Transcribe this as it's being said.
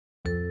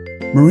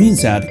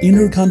Marinesat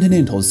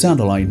Intercontinental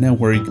Satellite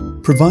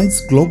Network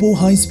provides global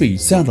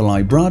high-speed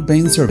satellite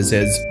broadband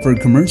services for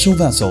commercial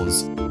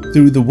vessels.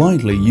 Through the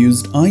widely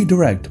used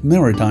iDirect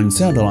maritime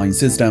satellite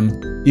system,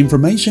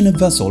 information of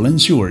vessel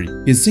and shore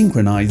is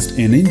synchronized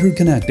and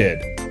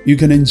interconnected. You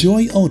can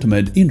enjoy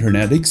ultimate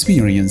internet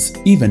experience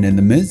even in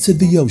the midst of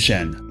the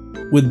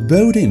ocean. With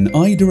built-in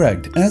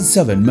iDirect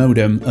S7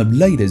 modem of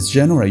latest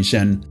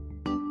generation,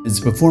 its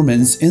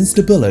performance and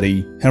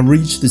stability have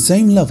reached the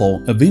same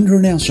level of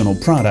international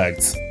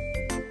products.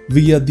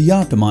 Via the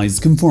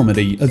optimized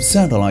conformity of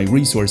satellite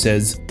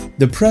resources,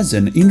 the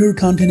present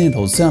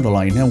intercontinental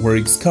satellite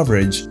network's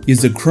coverage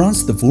is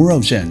across the 4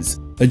 oceans,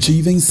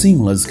 achieving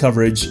seamless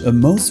coverage of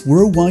most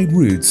worldwide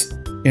routes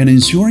and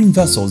ensuring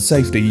vessel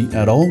safety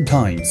at all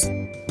times.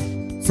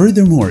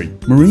 Furthermore,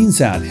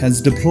 Marinesat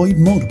has deployed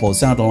multiple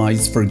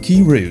satellites for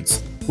key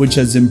routes, which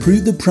has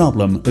improved the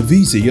problem of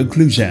VSAT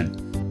occlusion.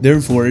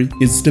 Therefore,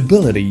 its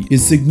stability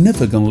is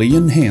significantly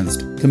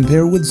enhanced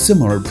compared with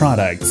similar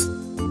products.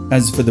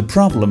 As for the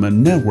problem of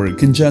network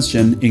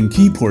congestion in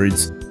key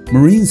ports,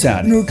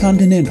 Marinesat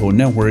Intercontinental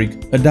Network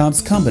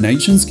adopts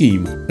combination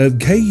scheme of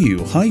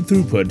KU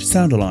high-throughput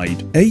satellite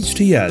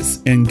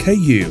HTS and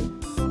KU,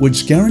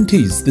 which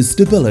guarantees the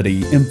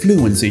stability and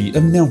fluency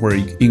of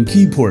network in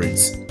key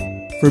ports.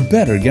 For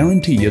better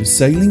guarantee of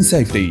sailing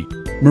safety,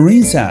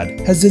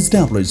 Marinesat has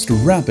established a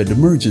rapid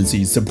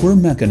emergency support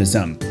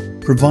mechanism,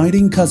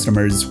 providing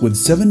customers with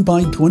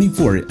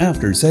 7x24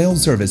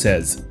 after-sales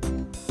services,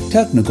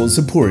 technical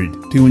support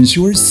to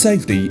ensure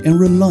safety and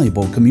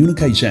reliable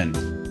communication.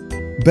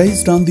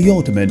 Based on the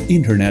ultimate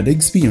internet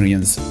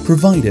experience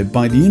provided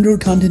by the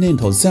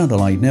Intercontinental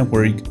Satellite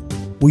Network,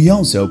 we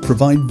also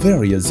provide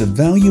various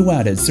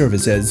value-added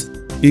services,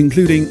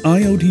 including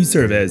IoT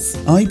service,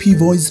 IP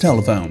voice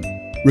telephone,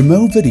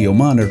 remote video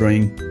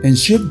monitoring, and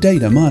ship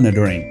data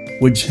monitoring,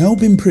 which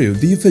help improve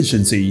the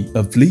efficiency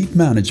of fleet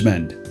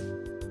management.